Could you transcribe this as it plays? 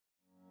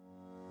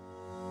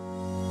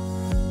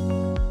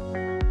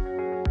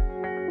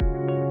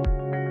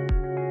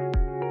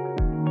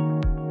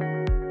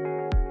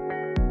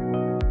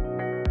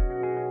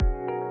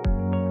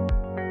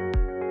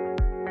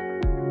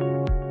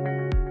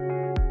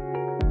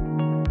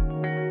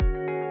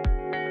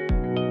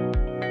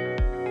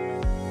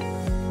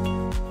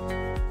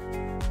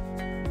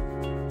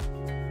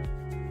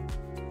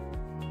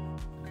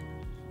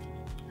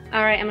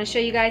All right, I'm gonna show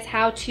you guys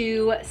how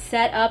to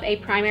set up a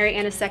primary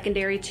and a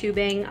secondary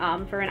tubing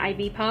for an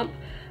IV pump.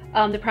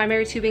 The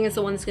primary tubing is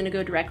the one that's gonna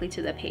go directly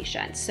to the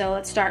patient. So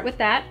let's start with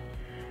that.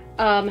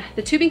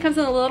 The tubing comes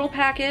in a little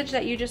package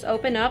that you just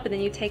open up, and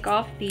then you take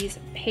off these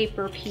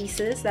paper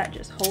pieces that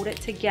just hold it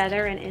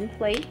together and in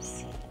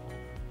place.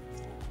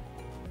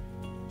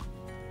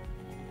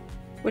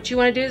 What you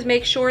want to do is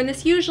make sure, and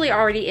this usually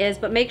already is,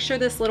 but make sure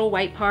this little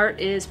white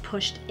part is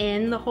pushed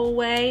in the whole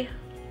way.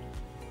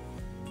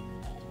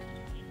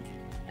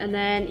 And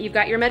then you've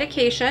got your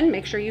medication.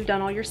 Make sure you've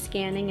done all your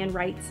scanning and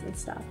writes and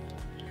stuff.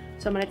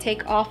 So I'm going to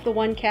take off the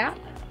one cap.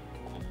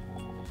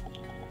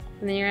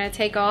 And then you're going to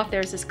take off,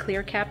 there's this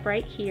clear cap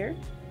right here.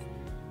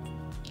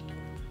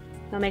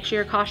 Now make sure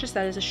you're cautious,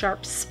 that is a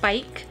sharp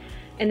spike.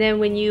 And then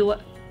when you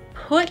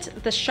put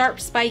the sharp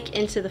spike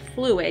into the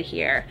fluid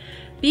here,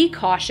 be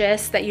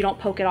cautious that you don't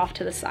poke it off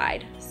to the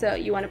side. So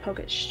you want to poke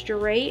it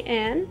straight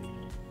in.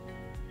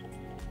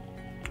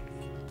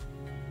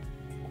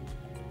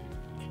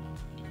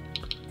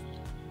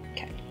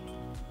 Okay,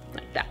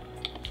 like that.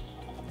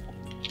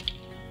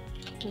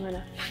 I'm going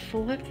to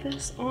flip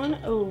this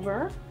on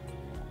over.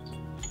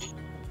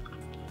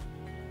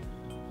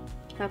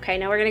 Okay,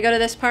 now we're going to go to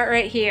this part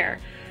right here.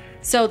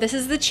 So this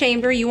is the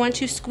chamber. You want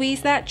to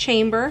squeeze that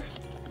chamber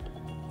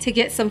to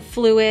get some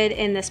fluid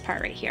in this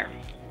part right here.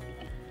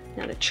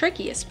 Now the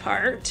trickiest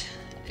part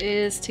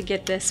is to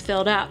get this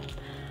filled up.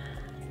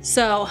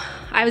 So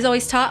I was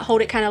always taught,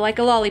 hold it kind of like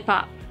a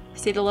lollipop.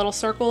 See the little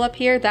circle up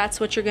here?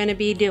 That's what you're going to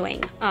be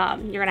doing. You're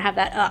going to have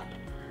that up.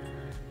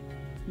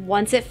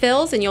 Once it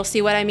fills, and you'll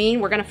see what I mean,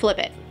 we're going to flip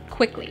it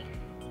quickly.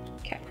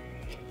 Okay.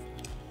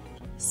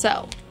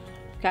 So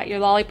got your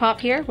lollipop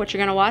here. What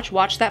you're going to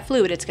watch that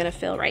fluid. It's going to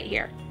fill right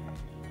here.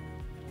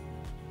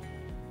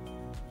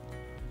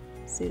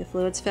 See the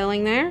fluid's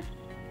filling there?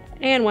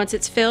 And once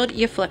it's filled,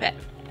 you flip it.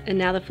 And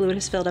now the fluid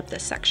has filled up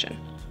this section.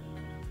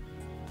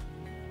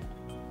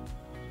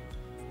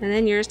 And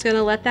then you're just going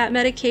to let that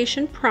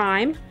medication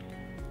prime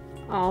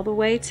all the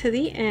way to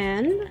the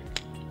end.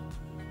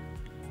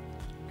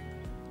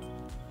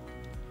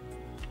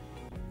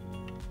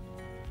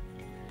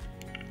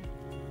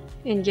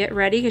 And get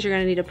ready, because you're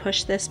going to need to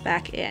push this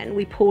back in.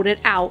 We pulled it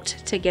out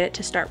to get it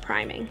to start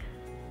priming.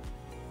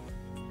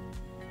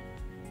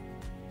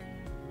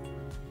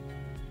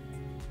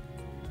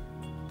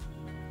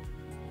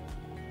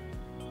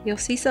 You'll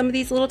see some of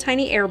these little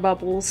tiny air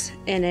bubbles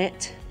in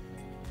it.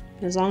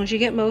 As long as you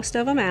get most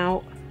of them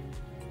out,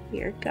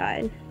 you're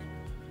good.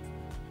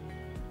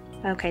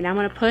 Okay, now I'm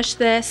going to push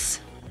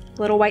this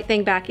little white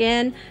thing back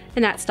in,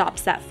 and that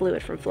stops that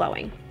fluid from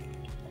flowing.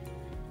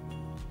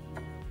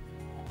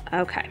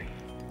 Okay.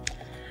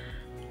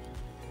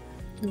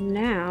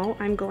 Now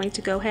I'm going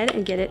to go ahead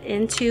and get it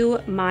into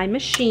my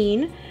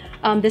machine.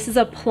 This is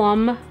a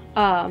Plum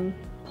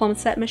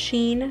set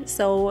machine,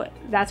 so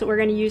that's what we're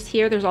going to use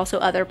here. There's also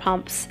other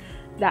pumps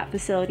that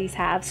facilities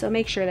have, so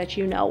make sure that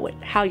you know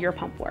how your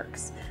pump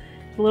works.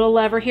 The little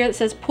lever here that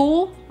says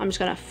pull, I'm just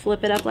going to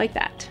flip it up like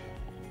that.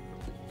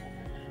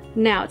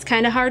 Now it's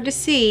kind of hard to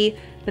see,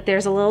 but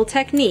there's a little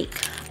technique.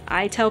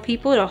 I tell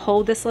people to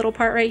hold this little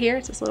part right here,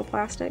 it's this little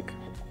plastic,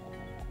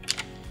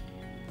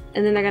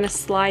 and then they're going to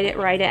slide it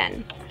right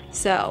in.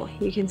 So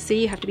you can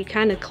see you have to be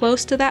kind of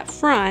close to that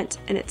front,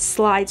 and it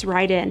slides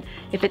right in.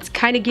 If it's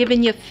kind of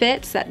giving you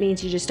fits, that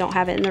means you just don't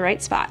have it in the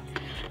right spot.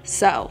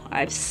 So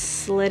I've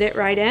slid it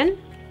right in,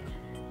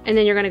 and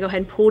then you're going to go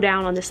ahead and pull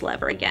down on this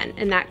lever again,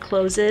 and that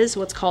closes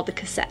what's called the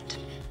cassette.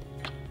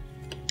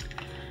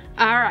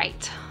 All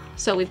right,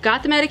 so we've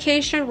got the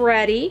medication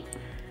ready.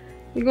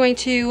 You're going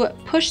to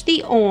push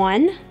the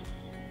on.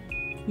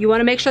 You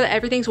want to make sure that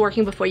everything's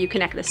working before you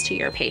connect this to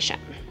your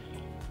patient.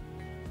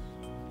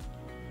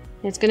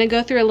 It's going to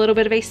go through a little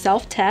bit of a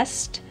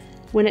self-test.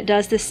 When it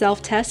does this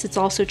self-test, it's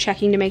also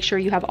checking to make sure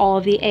you have all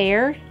of the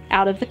air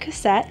out of the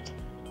cassette.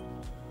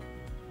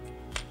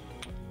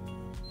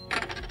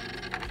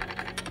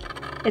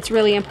 It's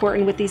really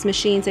important with these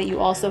machines that you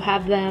also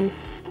have them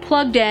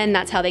plugged in.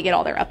 That's how they get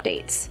all their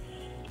updates.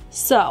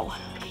 So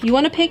you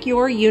want to pick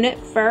your unit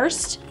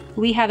first.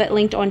 We have it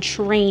linked on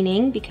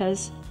training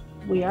because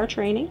we are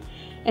training.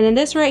 And then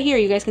this right here,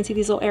 you guys can see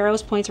these little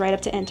arrows points right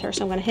up to enter.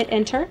 So I'm going to hit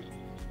enter.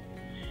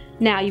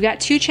 Now you've got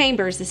two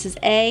chambers. This is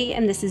A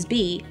and this is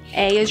B.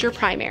 A is your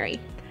primary.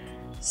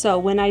 So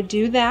when I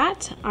do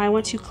that, I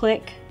want to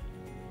click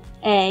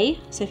A.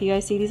 So if you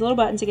guys see these little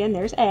buttons again,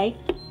 there's A.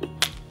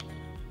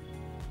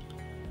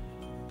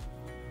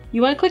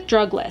 You want to click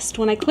drug list.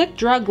 When I click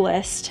drug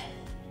list,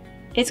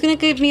 it's going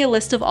to give me a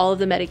list of all of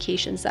the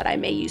medications that I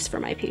may use for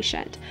my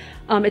patient.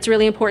 It's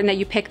really important that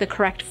you pick the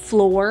correct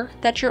floor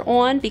that you're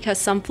on, because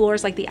some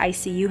floors like the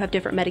ICU have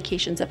different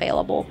medications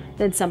available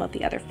than some of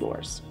the other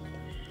floors.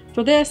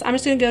 For this, I'm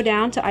just going to go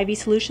down to IV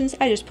Solutions.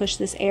 I just push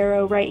this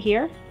arrow right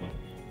here.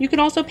 You can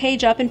also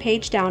page up and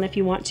page down if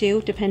you want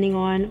to, depending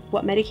on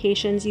what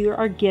medications you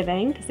are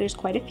giving, because there's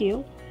quite a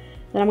few.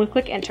 Then I'm going to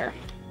click enter.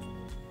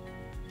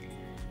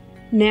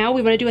 Now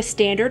we want to do a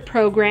standard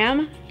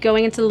program.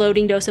 Going into the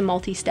loading dose and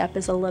multi-step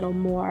is a little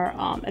more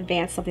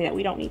advanced, something that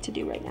we don't need to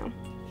do right now.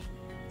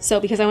 So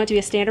because I want it to be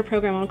a standard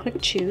program, I'm gonna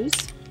click choose.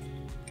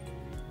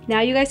 Now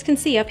you guys can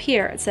see up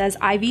here, it says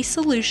IV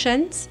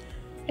solutions,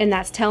 and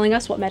that's telling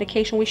us what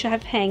medication we should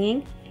have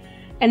hanging.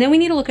 And then we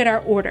need to look at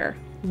our order.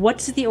 What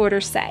does the order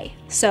say?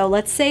 So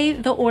let's say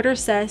the order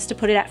says to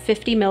put it at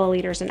 50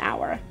 milliliters an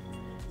hour.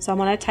 So I'm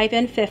gonna type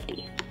in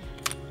 50.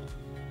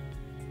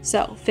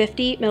 So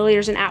 50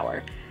 milliliters an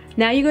hour.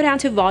 Now you go down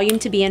to volume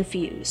to be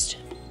infused.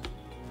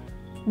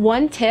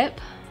 One tip,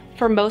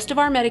 for most of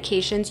our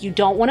medications, you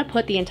don't wanna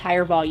put the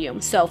entire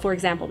volume. So for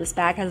example, this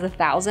bag has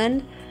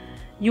 1,000.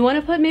 You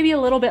wanna put maybe a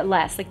little bit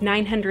less, like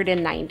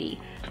 990,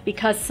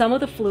 because some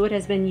of the fluid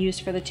has been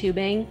used for the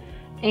tubing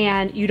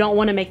and you don't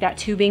wanna make that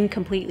tubing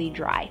completely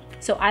dry.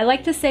 So I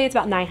like to say it's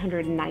about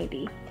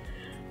 990.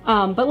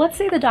 But let's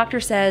say the doctor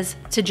says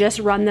to just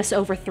run this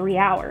over 3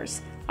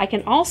 hours. I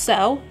can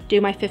also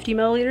do my 50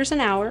 milliliters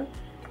an hour,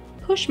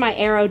 push my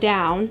arrow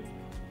down,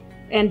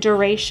 and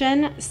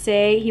duration,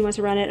 say he wants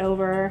to run it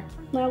over,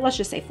 well, let's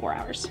just say 4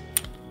 hours.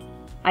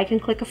 I can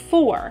click a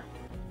 4,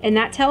 and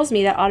that tells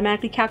me that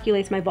automatically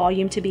calculates my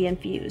volume to be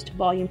infused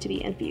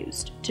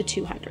to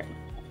 200.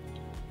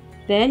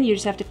 Then you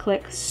just have to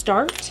click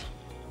start.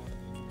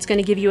 It's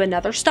gonna give you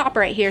another stop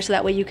right here so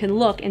that way you can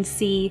look and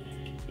see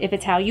if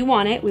it's how you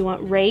want it. We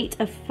want rate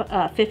of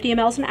 50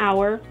 mLs an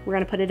hour. We're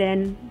gonna put it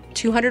in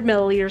 200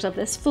 milliliters of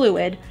this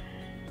fluid.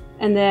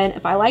 And then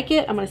if I like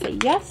it, I'm gonna say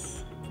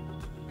yes.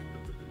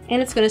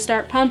 And it's gonna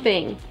start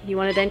pumping. You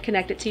wanna then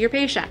connect it to your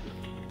patient.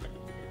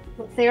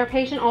 Let's say our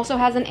patient also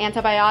has an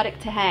antibiotic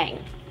to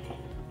hang.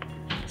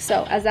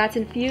 So as that's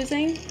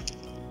infusing,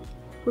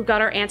 we've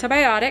got our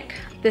antibiotic.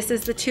 This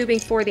is the tubing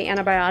for the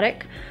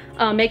antibiotic.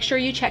 Make sure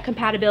you check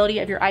compatibility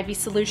of your IV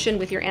solution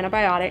with your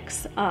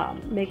antibiotics,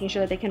 making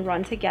sure that they can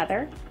run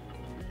together.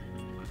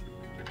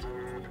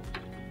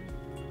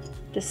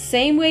 The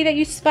same way that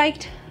you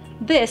spiked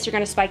this, you're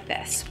gonna spike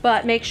this,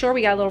 but make sure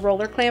we got a little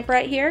roller clamp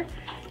right here.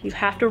 You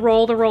have to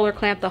roll the roller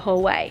clamp the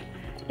whole way.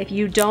 If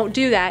you don't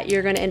do that,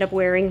 you're gonna end up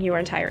wearing your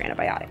entire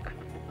antibiotic.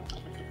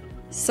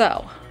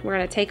 So we're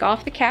gonna take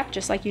off the cap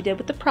just like you did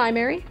with the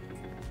primary.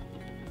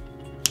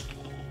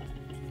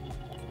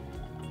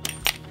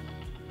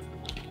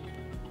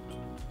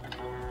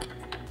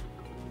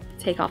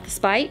 Take off the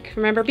spike.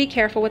 Remember, be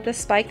careful with this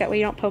spike, that way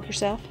you don't poke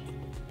yourself.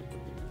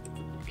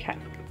 Okay.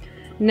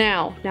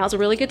 Now's a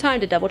really good time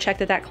to double check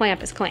that that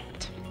clamp is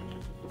clamped.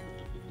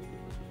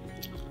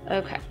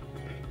 Okay.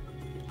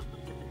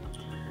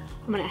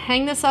 I'm gonna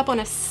hang this up on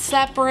a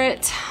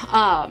separate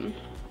hook,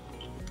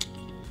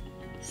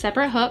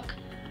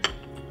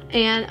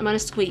 and I'm gonna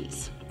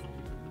squeeze,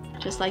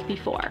 just like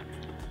before.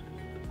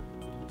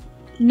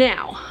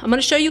 Now, I'm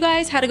gonna show you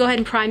guys how to go ahead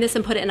and prime this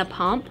and put it in a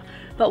pump.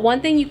 But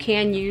one thing you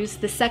can use,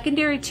 the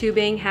secondary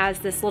tubing has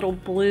this little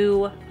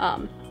blue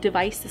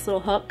device, this little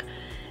hook.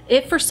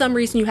 If for some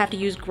reason you have to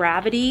use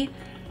gravity,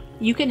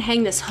 you can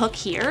hang this hook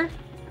here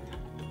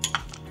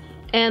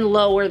and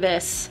lower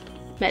this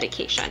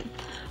medication.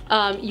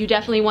 You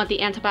definitely want the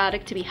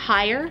antibiotic to be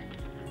higher.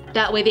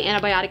 That way the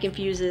antibiotic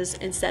infuses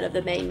instead of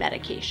the main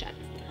medication.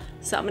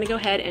 So I'm gonna go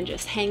ahead and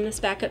just hang this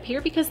back up here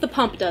because the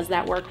pump does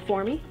that work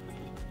for me.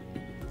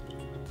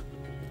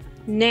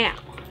 Now,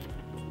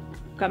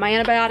 got my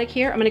antibiotic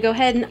here. I'm gonna go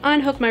ahead and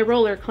unhook my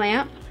roller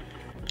clamp.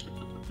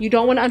 You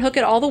don't wanna unhook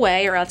it all the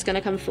way or else it's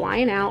gonna come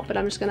flying out, but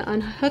I'm just gonna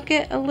unhook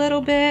it a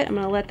little bit. I'm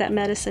gonna let that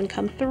medicine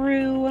come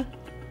through.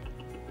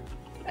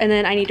 And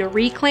then I need to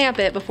re-clamp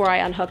it before I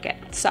unhook it.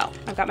 So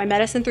I've got my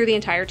medicine through the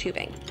entire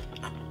tubing.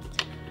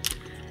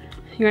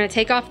 You're gonna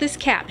take off this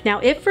cap. Now,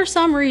 if for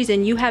some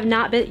reason you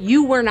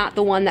were not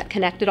the one that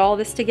connected all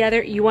this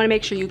together, you wanna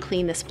make sure you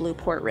clean this blue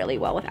port really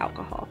well with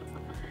alcohol.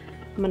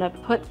 I'm gonna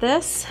put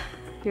this,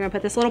 you're gonna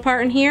put this little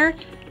part in here,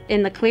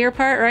 in the clear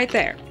part right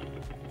there.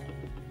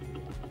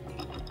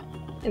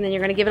 And then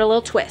you're gonna give it a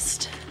little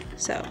twist.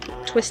 So,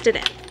 twist it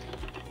in.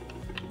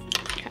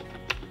 Okay.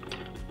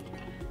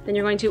 Then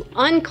you're going to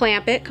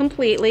unclamp it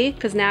completely,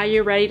 because now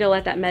you're ready to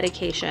let that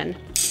medication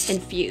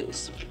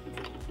infuse.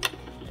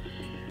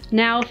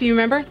 Now, if you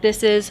remember,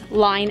 this is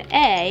line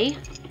A.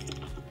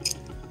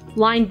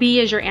 Line B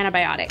is your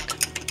antibiotic.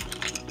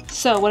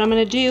 So what I'm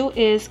gonna do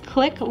is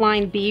click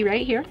line B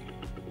right here.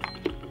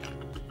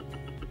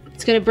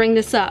 It's gonna bring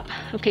this up.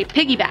 Okay,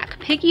 piggyback.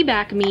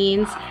 Piggyback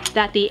means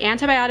that the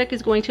antibiotic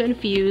is going to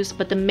infuse,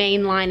 but the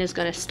main line is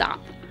gonna stop.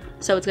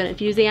 So it's gonna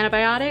infuse the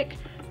antibiotic,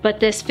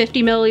 but this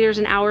 50 milliliters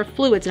an hour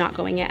fluid's not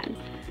going in.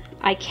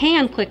 I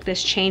can click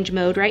this change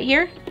mode right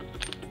here,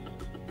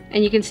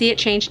 and you can see it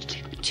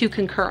changed to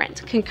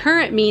concurrent.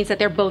 Concurrent means that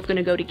they're both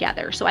gonna go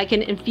together. So I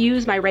can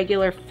infuse my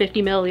regular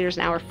 50 milliliters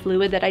an hour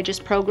fluid that I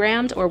just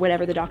programmed, or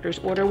whatever the doctor's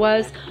order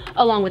was,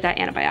 along with that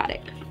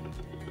antibiotic.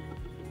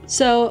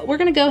 So we're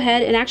gonna go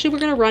ahead and actually we're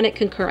gonna run it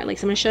concurrently.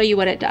 So I'm gonna show you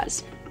what it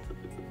does.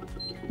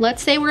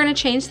 Let's say we're gonna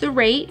change the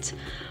rate.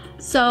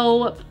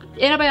 So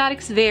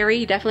antibiotics vary,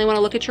 you definitely wanna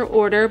look at your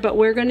order, but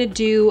we're gonna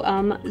do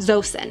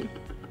Zosyn.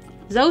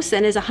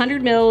 Zosyn is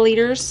 100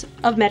 milliliters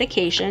of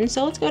medication.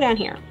 So let's go down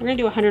here. We're gonna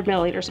do 100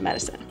 milliliters of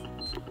medicine.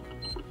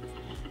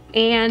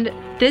 And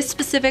this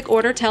specific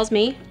order tells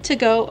me to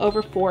go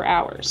over 4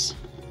 hours.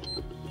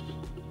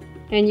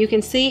 And you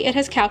can see it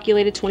has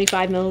calculated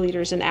 25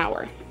 milliliters an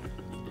hour.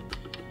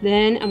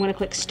 Then I'm going to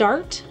click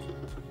start,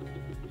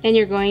 and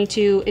you're going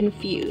to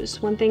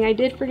infuse. One thing I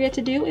did forget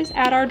to do is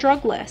add our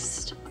drug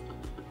list.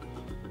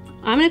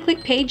 I'm going to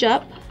click page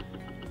up,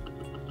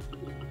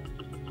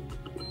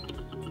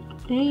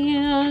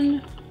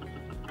 and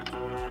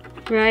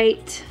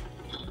right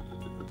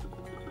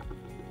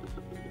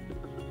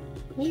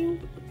here,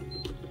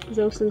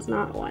 Zosyn's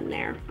not one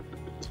there.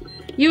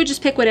 You would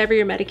just pick whatever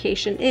your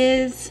medication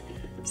is.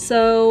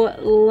 So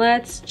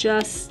let's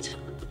just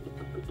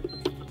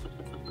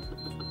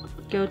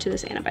go to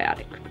this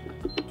antibiotic.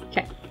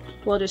 Okay,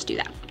 we'll just do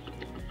that.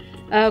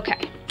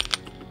 Okay,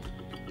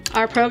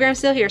 our program's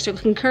still here. So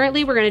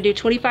concurrently, we're gonna do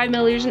 25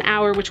 milliliters an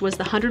hour, which was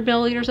the 100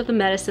 milliliters of the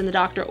medicine the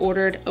doctor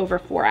ordered over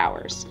 4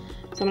 hours.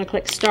 So I'm gonna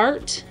click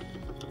start,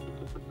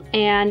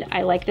 and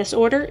I like this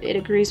order. It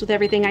agrees with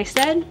everything I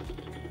said.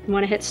 I'm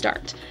gonna hit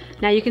start.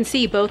 Now you can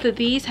see both of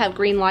these have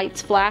green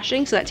lights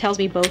flashing, so that tells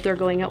me both are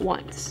going at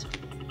once.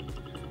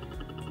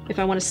 If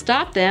I wanna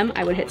stop them,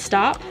 I would hit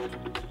stop,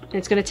 and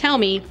it's gonna tell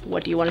me,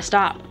 what do you wanna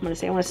stop? I'm gonna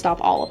say I wanna stop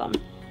all of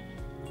them.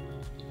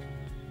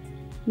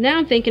 Now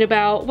I'm thinking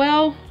about,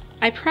 well,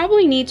 I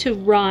probably need to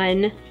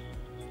run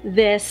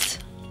this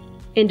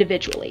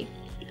individually.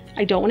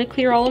 I don't wanna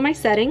clear all of my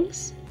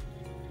settings,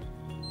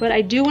 but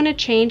I do wanna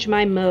change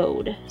my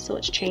mode. So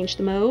let's change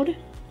the mode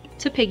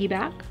to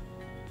piggyback.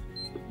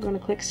 I'm gonna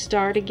click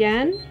start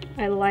again.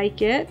 I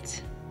like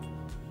it.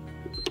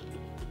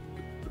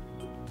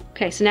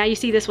 Okay, so now you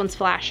see this one's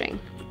flashing.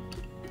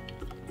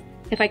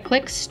 If I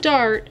click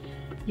start,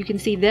 you can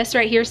see this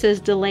right here says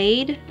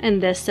delayed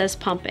and this says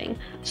pumping.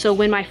 So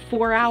when my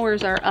 4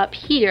 hours are up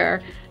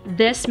here,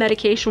 this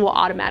medication will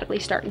automatically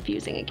start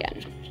infusing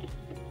again.